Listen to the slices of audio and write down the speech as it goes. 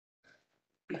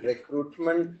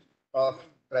recruitment of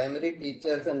primary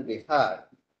teachers in Bihar.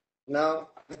 Now,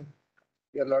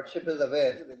 your Lordship is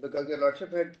aware because your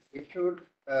Lordship had issued.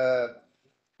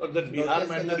 But that Bihar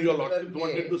matter, your Lordship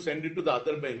wanted to send it to the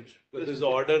other bench. Because there's an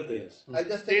order there. I'll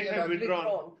just State take had it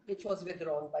withdrawn. Which was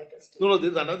withdrawn by the state. No,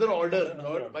 there's another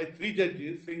order by 3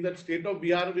 judges saying that state of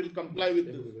Bihar will comply with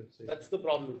this. That's the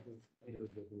problem.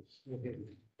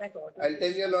 That order. I'll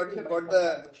tell your Lordship what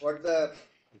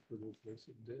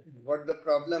the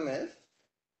problem is.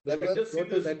 There was- Just see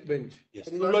this. that bench.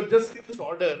 So let's just see this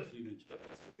order.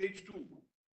 Page 2.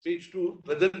 Page 2.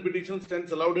 Whether petition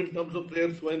stands allowed in terms of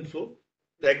player so and so.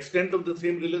 The extent of the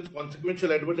same relates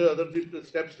consequential adverse other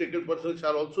steps taken person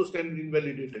shall also stand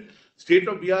invalidated. State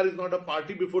of Bihar is not a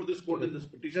party before this court in this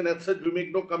petition. As such, we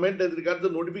make no comment as regards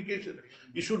the notification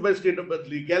issued by state of Bihar,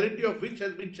 legality of which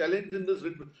has been challenged in this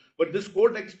written. But this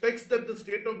court expects that the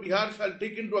state of Bihar shall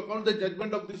take into account the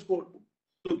judgment of this court.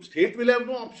 So state will have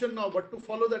no option now but to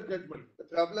follow that judgment. The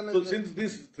problem is So that since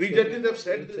these 3 judges have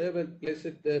said this, Place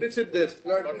it there. place it there.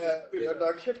 your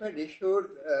Lordship had issued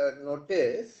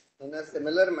notice in a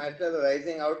similar matter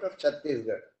arising out of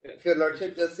Chhattisgarh. If your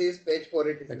Lordship just sees page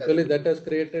 487. Actually, that has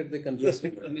created the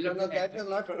confusion. No, that has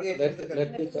not created the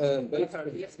That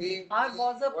is, Ours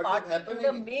was a What part is of the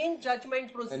happening- main judgment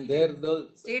and procedure. there those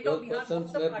State of Bihar persons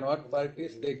was the were party. not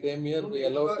parties, they came here, we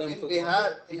allowed them In to. Bihar,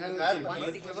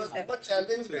 there was no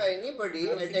challenge by anybody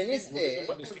at any stage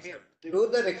to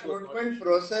the recruitment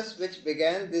process which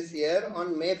began this year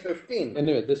on May 15.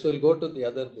 Anyway, this will go to the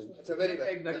other bench. It's a very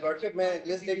the Lordship may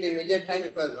list it immediately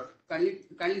because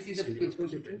Kindly see the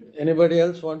page. Anybody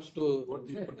else wants to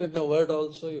put in a word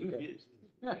also, you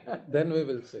can. Then we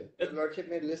will say. the Lordship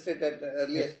may list it at the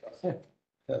earliest possible.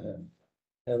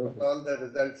 Have- All the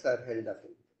results are held up.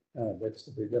 That's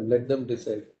the big, and let them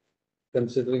decide,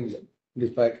 considering the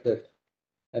fact that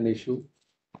an issue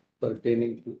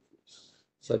pertaining to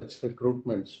such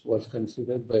recruitments was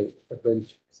considered by a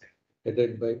bench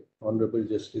headed by Honorable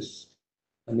Justice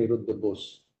Aniruddha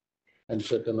Bose, and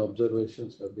certain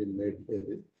observations have been made by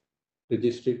the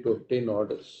registry to obtain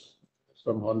orders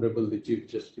from Honorable the Chief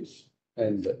Justice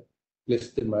and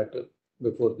list the matter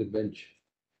before the bench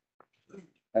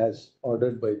as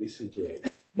ordered by the CJI.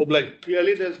 Mobilize.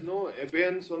 Clearly, there's no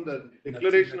abeyance on the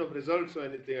declaration of results or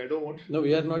anything. I don't want. No,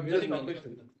 we are not Just just my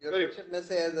mentioning. Your Sorry. Lordship may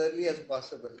say as early as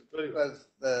possible Sorry. because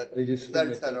the Registry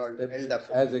results are all matters held up.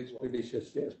 as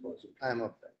expeditiously as possible. I am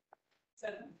of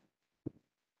that.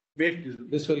 Wait,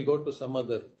 This will go to some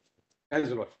other,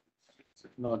 as well.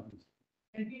 not.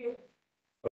 NPA